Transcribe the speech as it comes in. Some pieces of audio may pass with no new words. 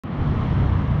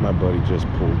My buddy just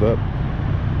pulled up.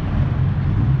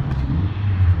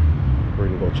 We're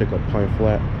gonna go check out Pine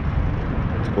Flat.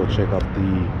 Let's go check out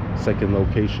the second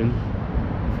location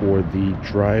for the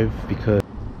drive, because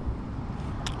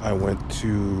I went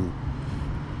to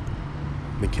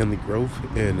McKinley Grove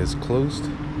and it's closed.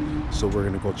 So we're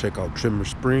gonna go check out Trimmer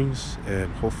Springs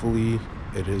and hopefully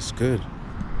it is good.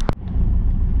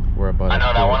 We're about I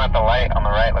know that one at the light on the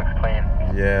right looks clean.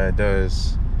 Yeah, it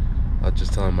does. I was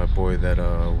just telling my boy that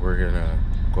we're gonna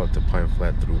go up to Pine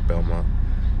Flat through Belmont,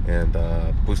 and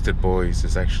Boosted Boys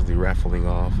is actually raffling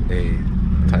off a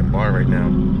Type bar right now.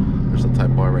 There's a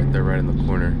Type bar right there, right in the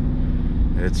corner.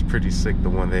 And it's pretty sick, the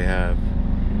one they have.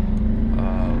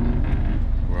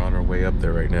 We're on our way up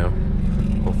there right now.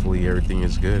 Hopefully everything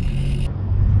is good.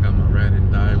 Got my ride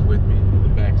and die with me in the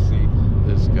back seat.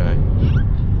 This guy.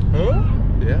 Huh?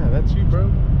 Yeah, that's you,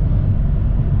 bro.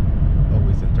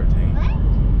 Always entertained.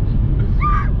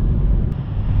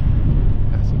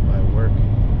 Passing by work.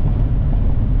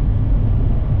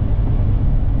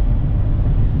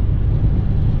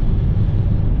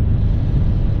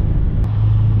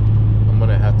 I'm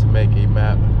gonna have to make a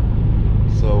map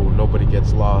so nobody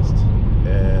gets lost,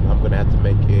 and I'm gonna have to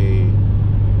make a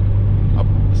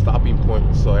stopping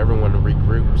point so everyone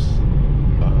regroups.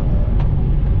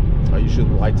 I usually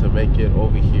like to make it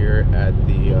over here at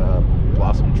the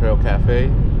Blossom Trail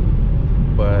Cafe,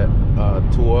 but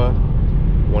Tua,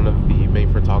 one of the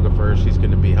main photographers, she's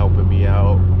going to be helping me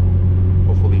out,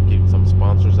 hopefully getting some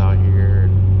sponsors out here,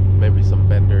 maybe some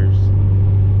vendors.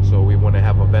 So we want to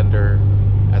have a vendor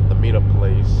at the meetup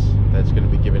place that's going to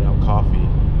be giving out coffee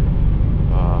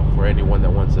for anyone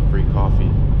that wants a free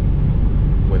coffee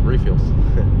with refills.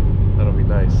 That'll be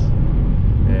nice.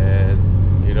 And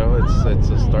you know, it's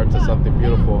a start to something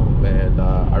beautiful, and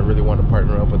I really want to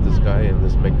partner up with this guy and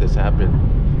let's make this happen.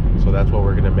 So that's why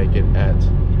we're gonna make it at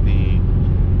the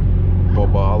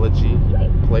Bobaology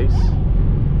place,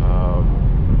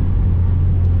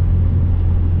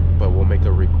 but we'll make a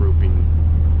regrouping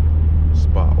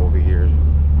spot over here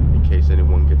in case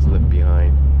anyone gets left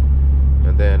behind.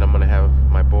 And then I'm gonna have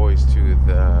my boys too.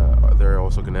 They're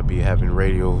also gonna be having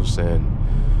radios, and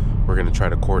we're gonna try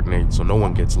to coordinate so no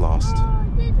one gets lost.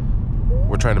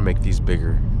 We're trying to make these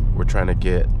bigger. We're trying to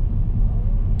get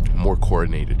more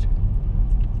coordinated.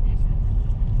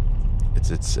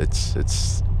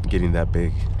 It's getting that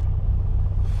big.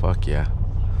 Fuck yeah.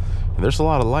 And there's a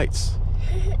lot of lights.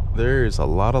 There's a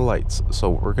lot of lights. So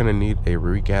we're gonna need a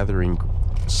regathering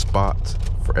spot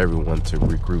for everyone to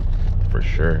regroup for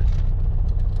sure.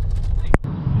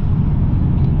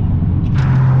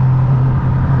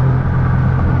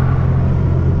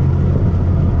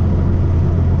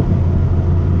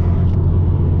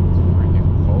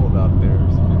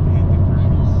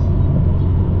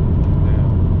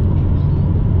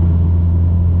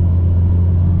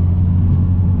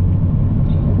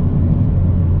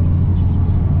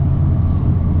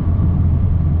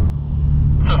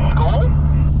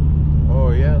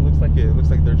 It looks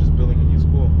like they're just building a new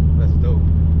school. That's dope.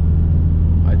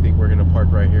 I think we're gonna park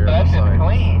right here on the side.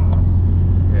 Clean.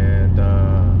 And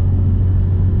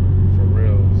for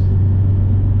reals.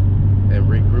 And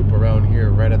regroup around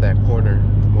here right at that corner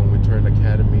when we turn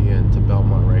Academy into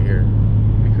Belmont right here.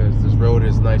 Because this road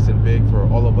is nice and big for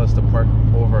all of us to park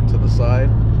over to the side,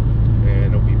 and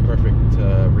it'll be perfect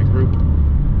to regroup.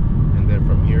 And then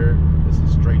from here, it's a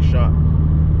straight shot.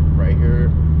 Right here,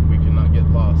 we cannot get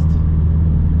lost.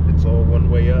 It's all one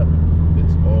way up.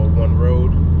 It's all one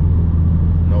road.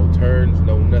 No turns,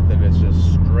 no nothing. It's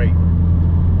just straight.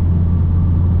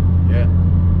 Yeah.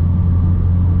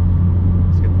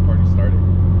 Let's get the party started.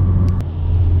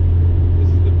 This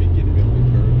is the beginning of the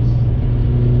curves.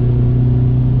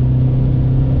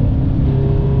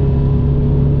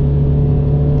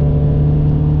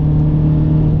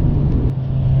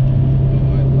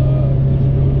 Oh, I love this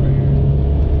road right here.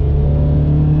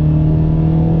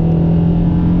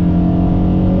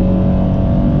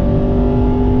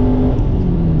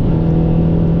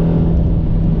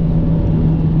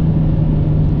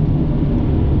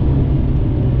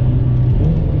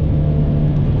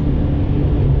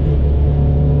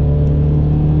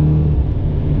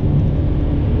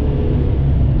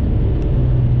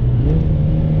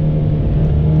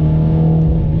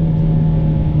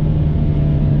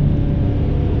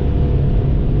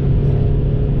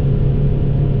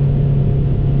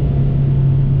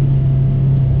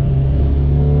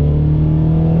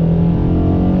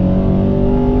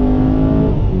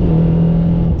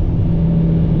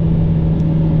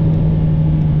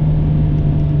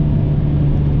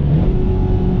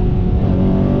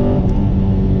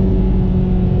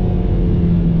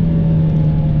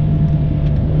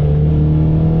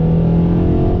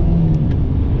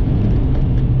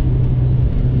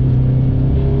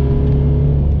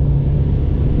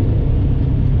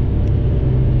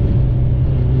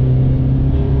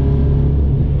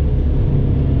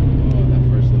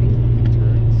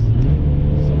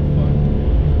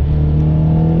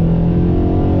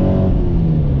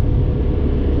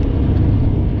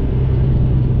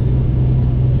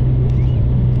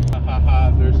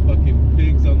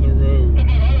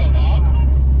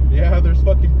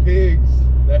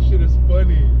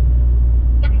 funny.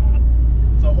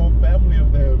 It's a whole family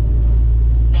of them.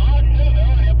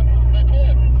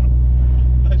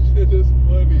 That shit is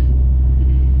funny.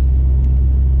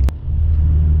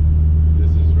 This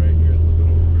is right here at the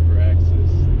little river axis,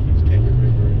 the Keys Canyon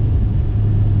River.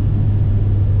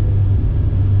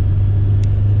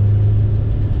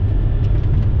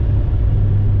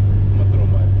 I'm gonna throw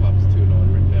my Pops tune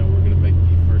on right now. We're gonna make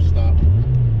the first stop.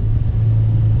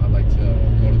 I like to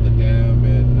go to the dam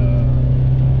and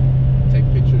take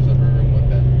pictures of everyone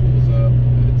that pulls up.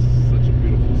 It's such a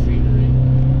beautiful scenery.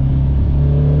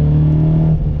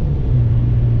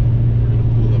 We're gonna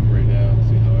pull up right now and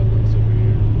see how it looks over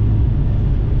here.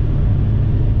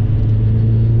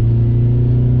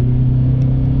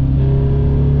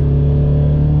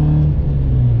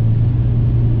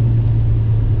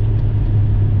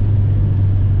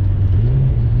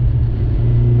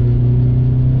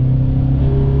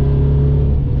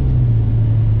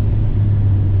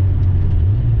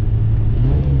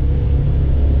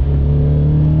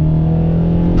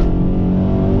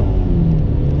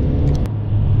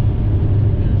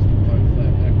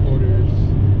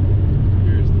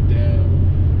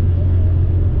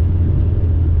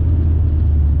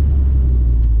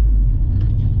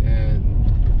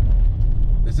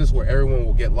 Where everyone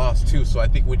will get lost too, so I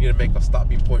think we need to make a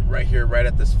stopping point right here, right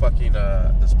at this fucking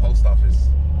this post office.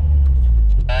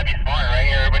 That'd be smart, right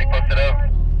here. Everybody posted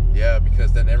up. Yeah,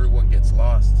 because then everyone gets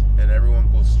lost and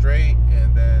everyone goes straight,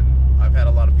 and then I've had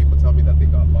a lot of people tell me that they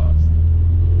got lost.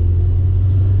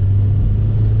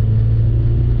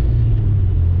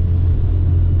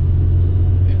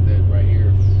 And then right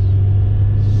here,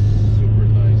 super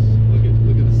nice.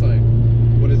 Look at the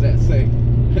sign. What does that say?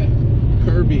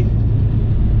 Kirby.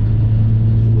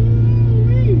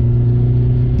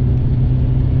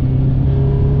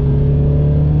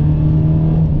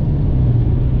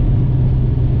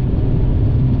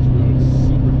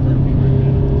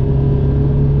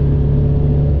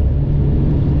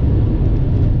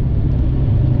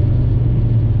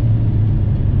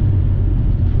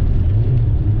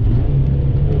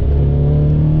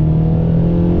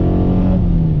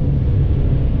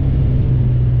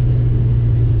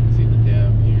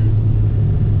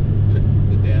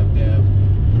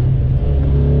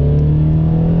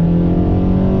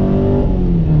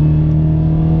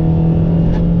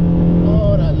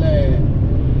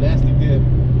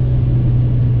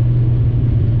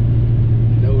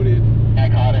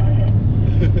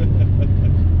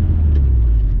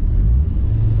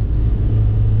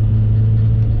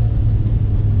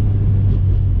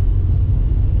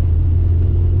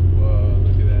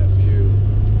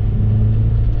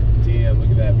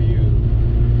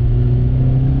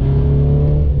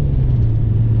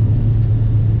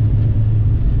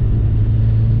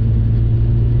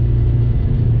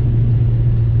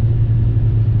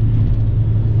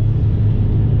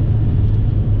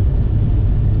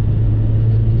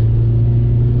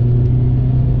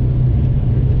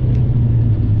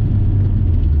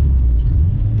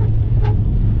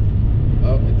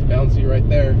 Right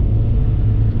there.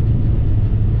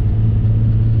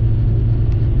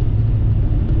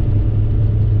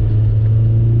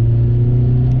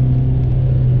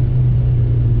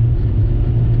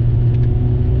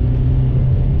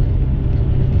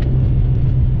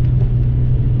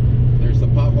 There's the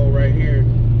pothole right here.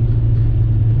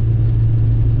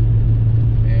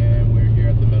 And we're here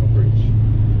at the metal bridge.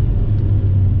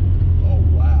 Oh,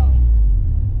 wow.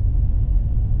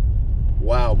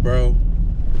 Wow, bro.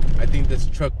 I think this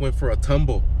truck went for a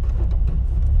tumble.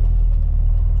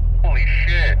 Holy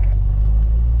shit.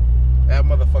 That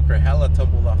motherfucker hella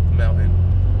tumbled off the mountain.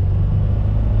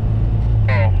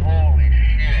 Oh, holy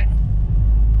shit.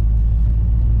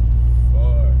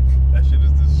 Fuck. That shit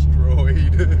is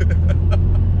destroyed.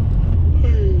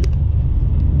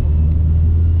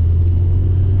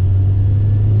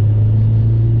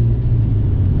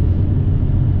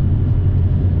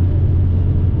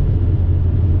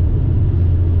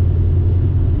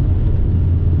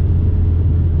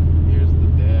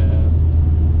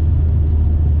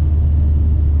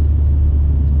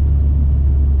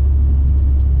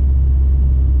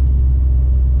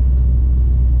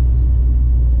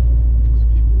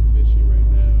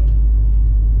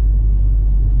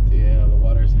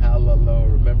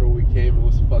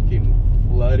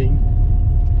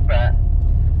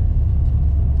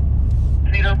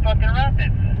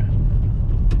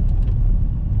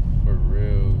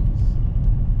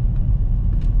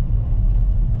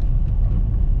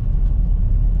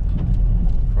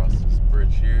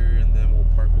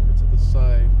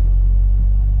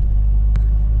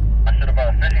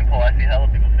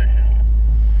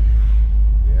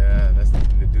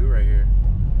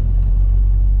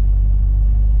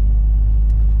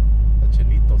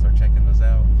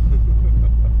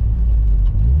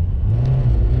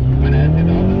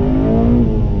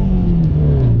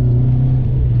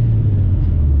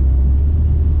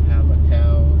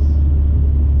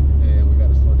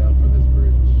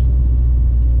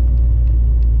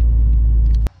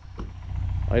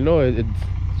 I know it's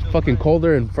fucking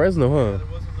colder in Fresno, huh? Yeah,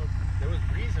 there was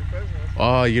breeze in Fresno.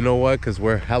 Oh, you know what? Because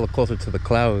we're hella closer to the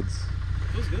clouds.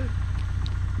 It was good.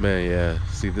 Man, yeah.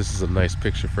 See, this is a nice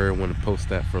picture for everyone to post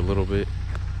that for a little bit.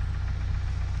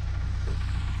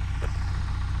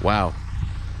 Wow.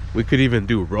 We could even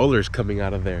do rollers coming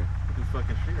out of there. We do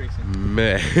fucking street racing.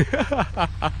 Man. Oh my God,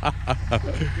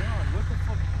 what the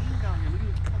fuck came down here? Look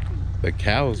at the fucking... The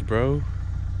cows, bro.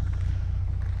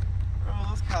 Bro,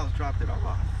 those cows dropped it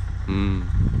off.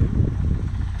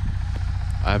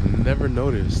 I've never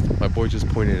noticed. My boy just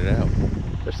pointed it out.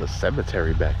 There's a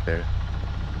cemetery back there.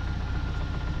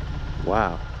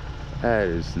 Wow. That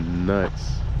is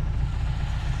nuts.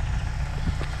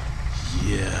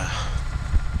 Yeah.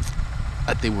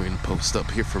 I think we're gonna post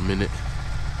up here for a minute.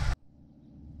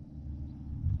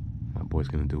 My boy's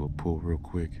gonna do a pull real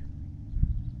quick.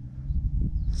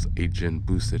 It's 8-gen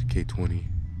boosted K20.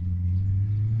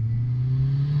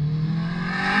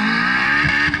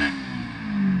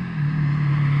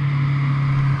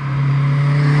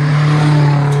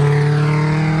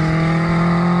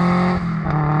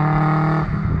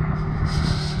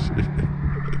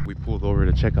 We pulled over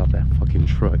to check out that fucking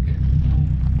truck.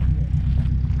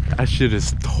 That shit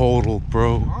is total,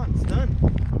 bro. Come on, it's done.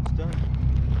 It's done.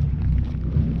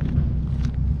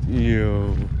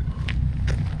 Yo.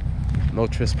 No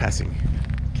trespassing.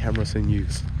 Cameras in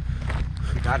use.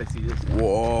 You gotta see this.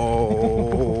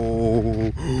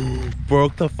 Whoa.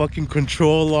 Broke the fucking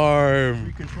control arm.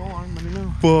 Free control arm, let me know.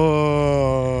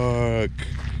 Fuck.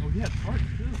 Oh, he had parts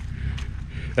too.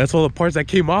 That's all the parts that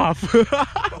came off. Bro,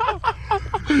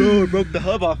 it broke the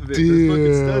hub off of it. The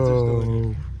fucking studs are still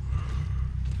in it.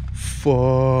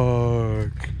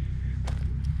 Fuck.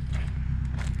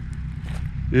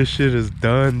 This shit is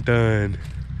done. Oh,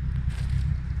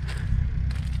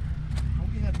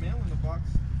 we had mail in the box.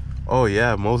 Oh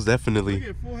yeah, most definitely. Look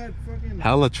at full had fucking...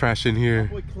 Hella trash in My here.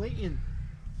 boy Clayton.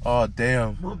 Oh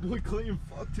damn. My boy Clayton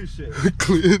fucked his shit.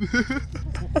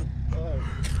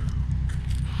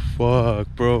 Fuck,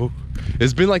 bro.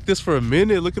 It's been like this for a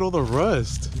minute. Look at all the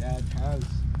rust. Yeah, it has.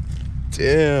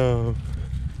 Damn.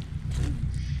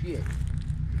 Shit. It's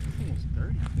almost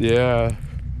dirty. Yeah.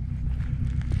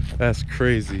 That's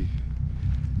crazy.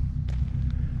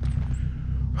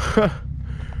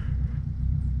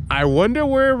 I wonder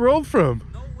where it rolled from.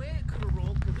 No way it could have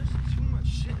rolled because there's too much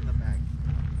shit in the bag.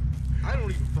 I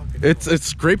don't even fucking know. It's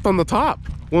scraped on the top.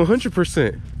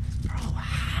 100%. Bro,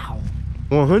 how?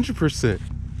 100%.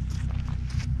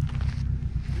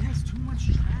 There's too much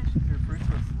trash in here for it to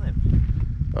flip.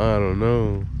 I don't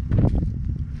know.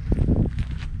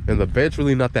 And the bed's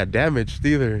really not that damaged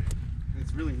either.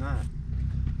 It's really not.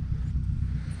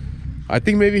 I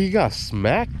think maybe he got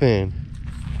smacked then.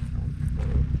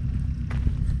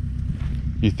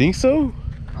 You think so?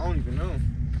 I don't even know.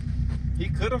 He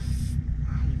could have.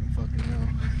 I don't even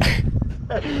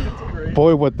fucking know.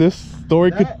 Boy, what this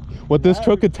story That- what this that-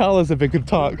 truck could tell us if it could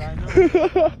talk. I know.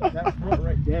 That front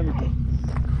right damage is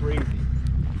crazy.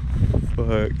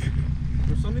 Fuck.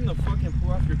 There's something to fucking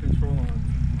pull off your control on.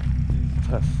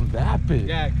 To snap it.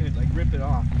 Yeah, it could like rip it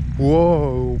off.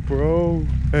 Whoa, bro.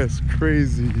 That's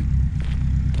crazy.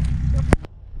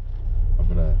 I'm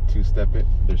gonna two-step it.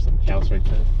 There's some cows right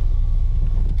there.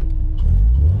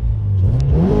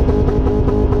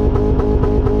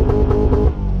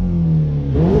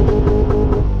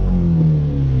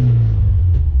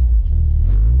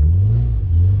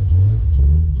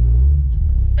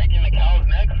 Breaking the cow's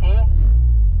neck, fool.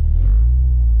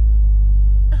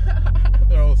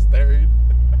 They're all staring.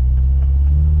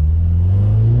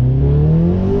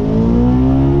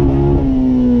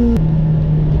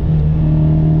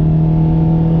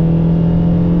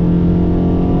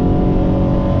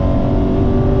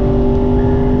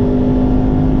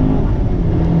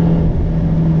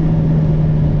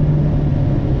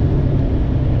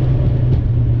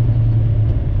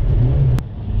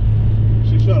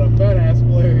 She shot a fat ass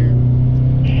flame.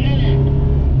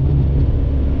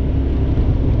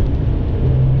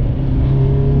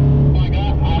 Oh my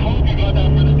God, I hope you got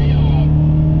that for the deal.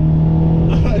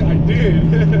 I did.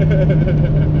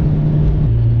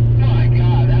 My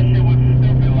God, that shit was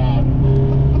stupid loud.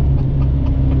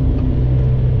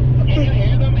 Can you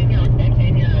hear them in your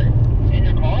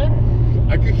car?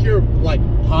 I could hear like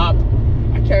pop.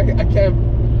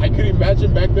 I could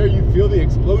imagine back there you feel the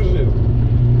explosion.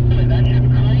 That shit's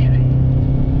crazy.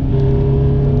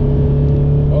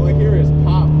 All I hear is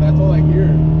pop. That's all I hear.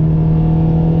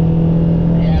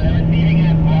 Yeah, the receiving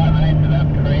end's live, right? So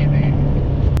that's crazy.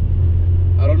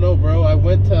 I don't know, bro. I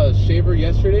went to Shaver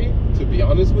yesterday. To be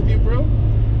honest with you, bro,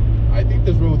 I think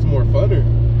this road's more funner.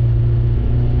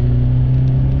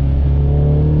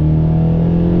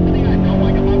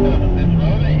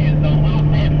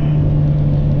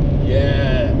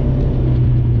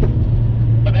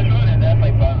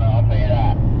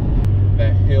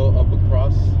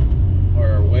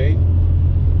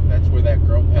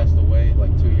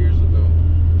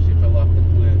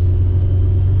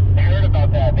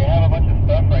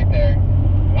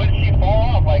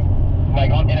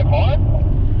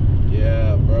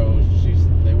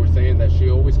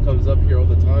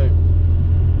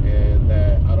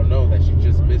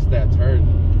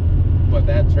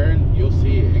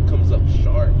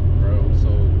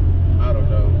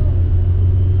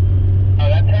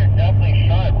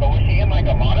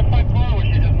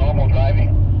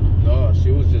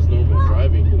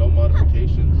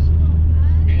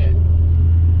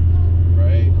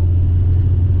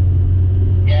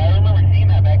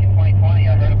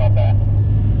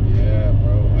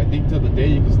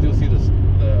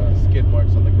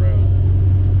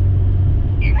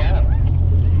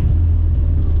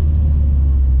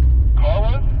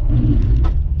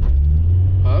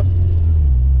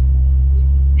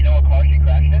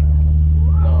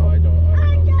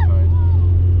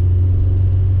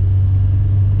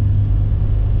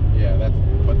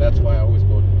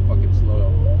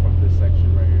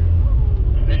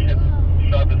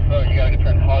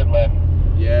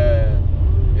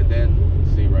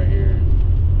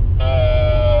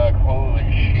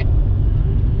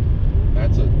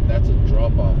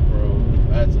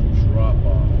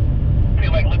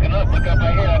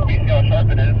 how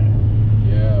sharp it is.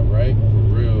 Yeah, right?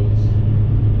 For reals.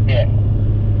 Yeah.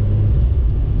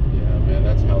 Yeah, man,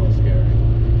 that's hella scary.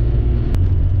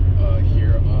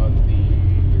 Here on the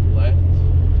left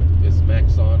is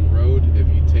Maxon Road. If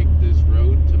you take this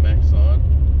road to Maxon,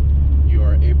 you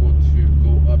are able to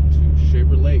go up to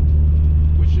Shaver Lake,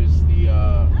 which is the,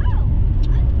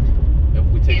 if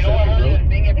we take Sample Road. This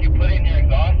thing, if you put in your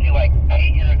exhaust, you like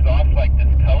paint your exhaust like this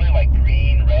color, like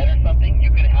green, red or something,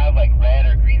 you can have like red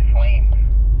or green flames.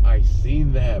 I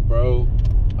seen that, bro.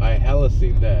 I hella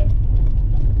seen that.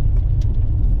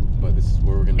 But this is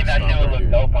where we're gonna That stop shit would right look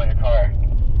here. dope on your car.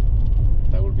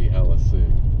 That would be hella sick.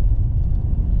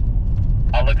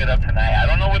 I'll look it up tonight. I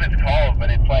don't know what it's called, but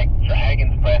it's like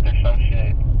Dragon's Breath or some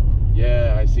shit.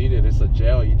 Yeah, I seen it. It's a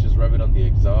gel. You just rub it on the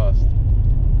exhaust.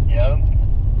 Yep.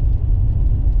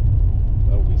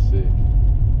 That would be sick.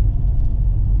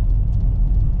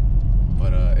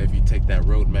 But if you take that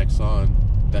road Maxon,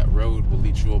 that road will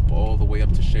lead you up all the way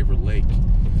up to Shaver Lake,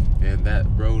 and that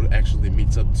road actually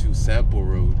meets up to Sample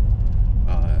Road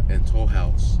and Toll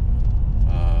House,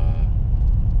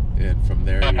 and from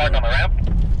there. Wanna park on the ramp?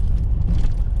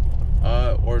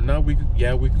 Or not? We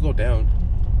could go down.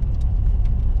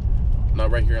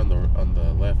 Not right here on the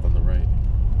left, on the right.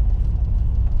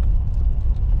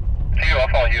 See you, I'll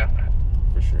follow you.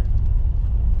 For sure.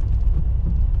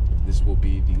 This will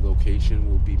be the location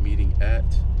we'll be meeting at.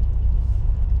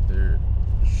 There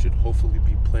should hopefully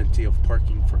be plenty of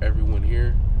parking for everyone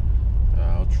here.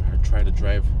 I'll try to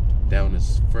drive down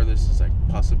as furthest as I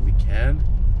possibly can.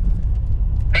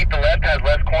 I think the left has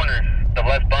less corners, the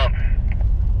less bumps.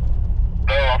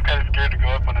 No, I'm kind of scared to go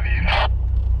up one of these.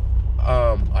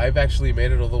 I've actually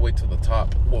made it all the way to the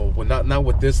top. Well, not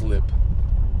with this lip,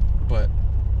 but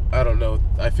I don't know.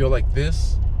 I feel like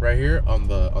this right here on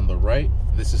the right,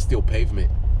 this is still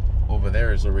pavement. Over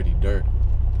there is already dirt.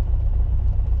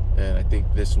 And I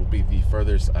think this will be the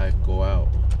furthest I go out.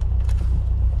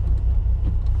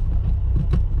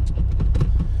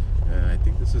 And I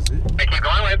think this is it. Hey, keep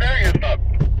going right there, you're gonna stop.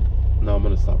 No, I'm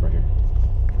gonna stop right here.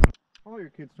 All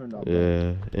your kids turned out.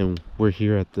 Yeah, and we're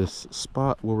here at this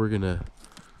spot where we're gonna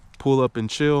pull up and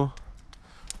chill.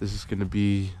 This is gonna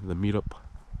be the meetup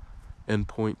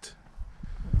endpoint,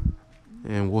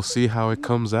 and we'll see how it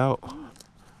comes out.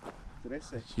 Did I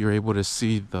say? You're able to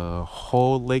see the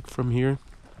whole lake from here.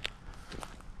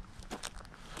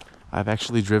 I've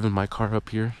actually driven my car up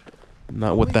here,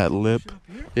 not with that lip.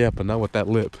 Yeah, but not with that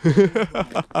lip.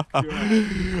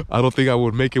 I don't think I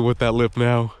would make it with that lip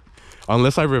now.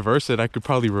 Unless I reverse it, I could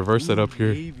probably reverse it up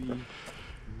here.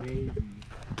 Maybe.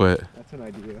 But That's an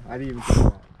idea. I didn't even think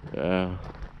of that.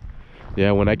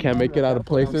 yeah, when I can't make it out of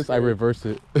places, I reverse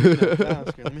it.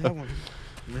 Let me have one.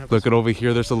 Look at over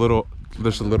here. There's a little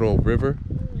river.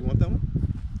 You want that one?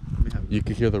 Let me have it. You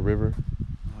can hear the river.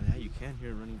 Oh yeah, you can hear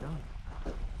it running down.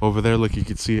 Over there, look, you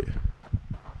can see it.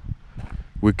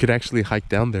 We could actually hike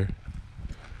down there.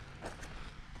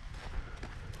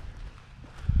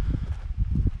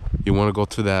 You want to go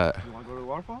to that? You want to go to the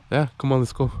waterfall? Yeah, come on,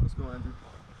 let's go. Let's go, Andrew.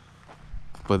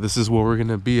 But this is where we're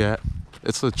gonna be at.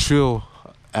 It's a chill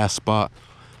ass spot,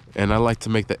 and I like to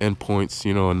make the endpoints,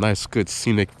 you know, a nice, good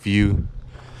scenic view.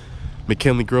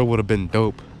 McKinley Grove would have been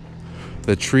dope.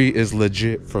 The tree is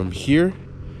legit from here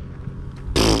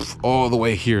all the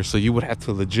way here, so you would have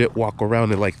to legit walk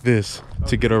around it like this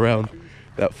to get around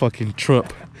that fucking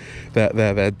trump,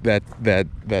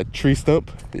 that tree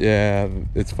stump. Yeah,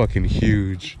 it's fucking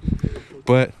huge,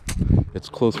 but it's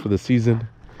closed for the season.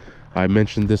 I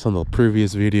mentioned this on the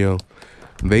previous video.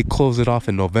 They close it off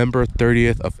in November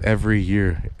 30th of every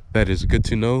year. That is good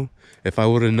to know. If I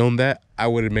would have known that, I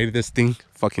would have made this thing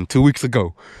fucking 2 weeks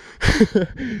ago.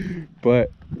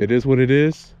 But it is what it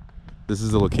is. This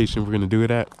is the location we're gonna do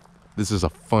it at. This is a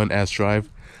fun ass drive.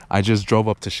 I just drove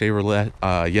up to Shaver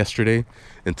yesterday,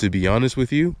 and to be honest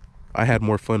with you, I had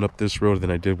more fun up this road than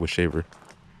I did with Shaver.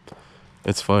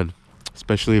 It's fun,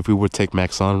 especially if we would take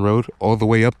Maxon Road all the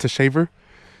way up to Shaver.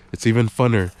 It's even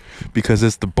funner because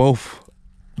it's the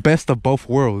best of both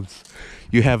worlds.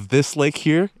 You have this lake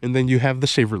here, and then you have the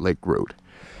Shaver Lake Road.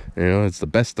 You know, it's the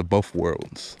best of both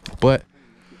worlds. But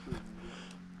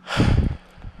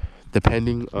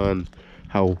depending on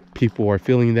how people are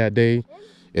feeling that day,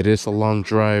 it is a long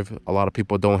drive. A lot of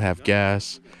people don't have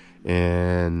gas,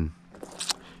 and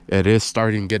it is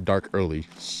starting to get dark early.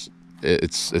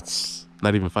 It's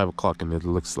not even 5 o'clock, and it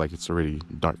looks like it's already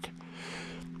dark.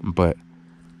 But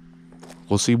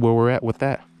we'll see where we're at with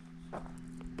that.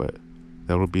 But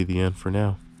that'll be the end for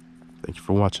now. Thank you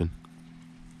for watching.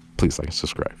 Please like and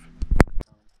subscribe.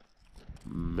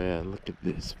 Man, look at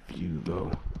this view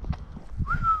though.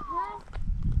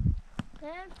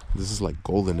 This is like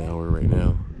golden hour right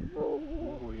now.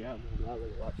 Oh yeah,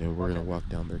 Yeah, we're gonna walk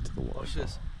down there to the Watch waterfall.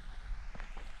 this.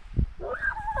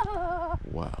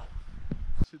 Wow.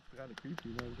 Shit's kind of creepy,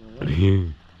 not gonna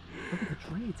lie. Look at the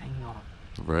tree it's hanging off.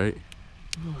 Right?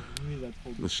 Oh, maybe that's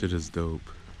holding. This shit is dope.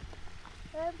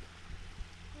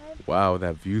 Wow,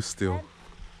 that view still.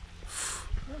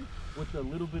 With a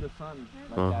little bit of sun,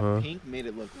 like Uh-huh. that pink made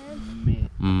it look mint.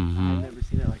 Mm-hmm. I've never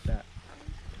seen it like that.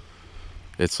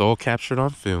 It's all captured on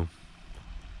film.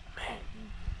 Man.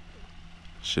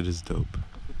 Shit is dope.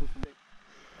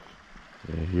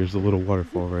 Yeah, here's a little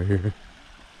waterfall right here.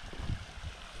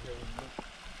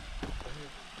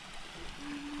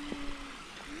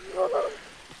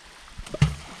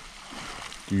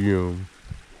 Damn.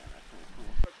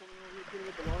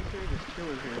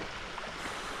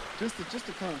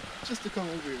 Just to come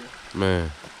over here.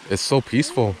 Man, it's so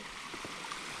peaceful.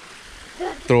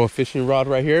 Throw a fishing rod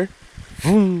right here. I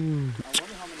wonder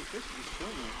how many fish just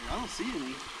chilling right here. I don't see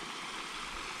any.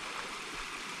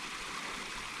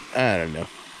 I don't know.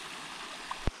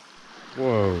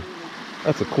 Whoa.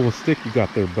 That's a cool stick you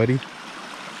got there, buddy.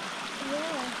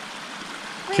 Yeah.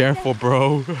 Careful,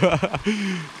 bro.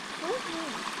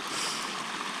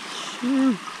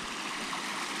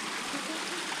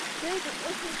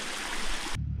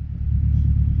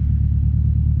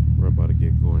 We're about to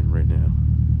get going right now.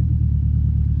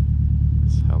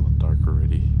 It's hella dark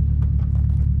already.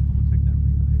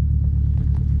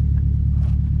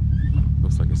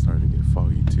 Looks like it's starting to get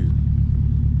foggy too.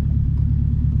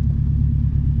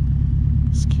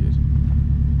 This kid.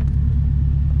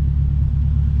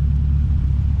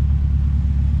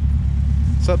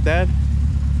 What's up, Dad?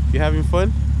 You having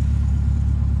fun?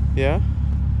 Yeah?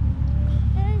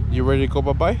 You ready to go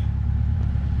bye-bye?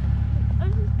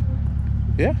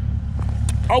 Yeah?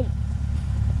 Oh!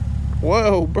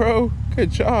 Whoa, bro.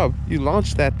 Good job. You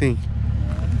launched that thing.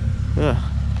 Yeah.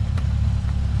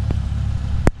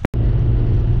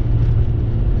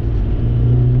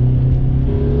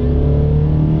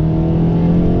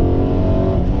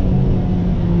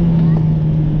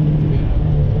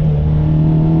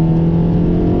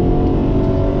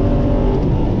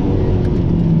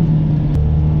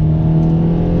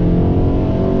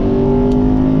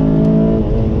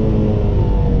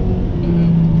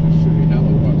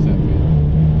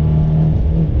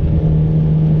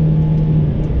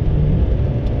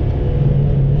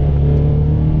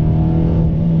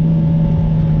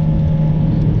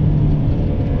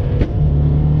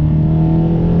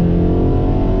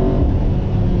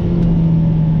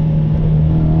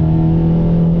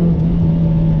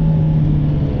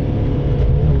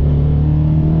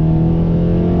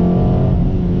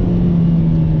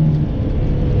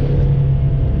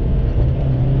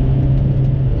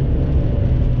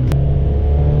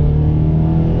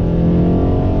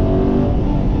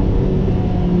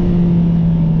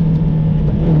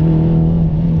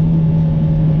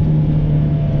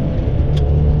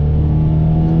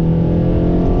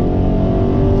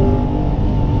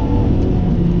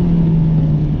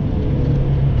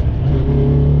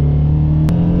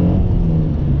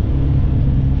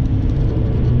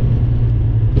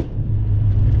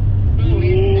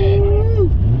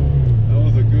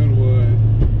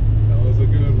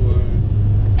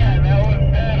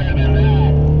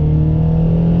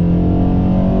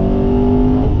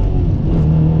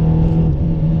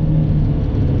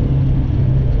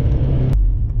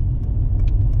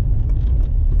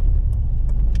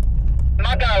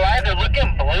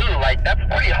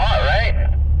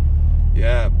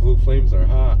 Yeah, blue flames are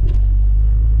hot.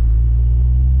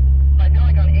 I feel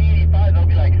like on 85 they'll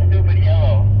be like stupid yellow.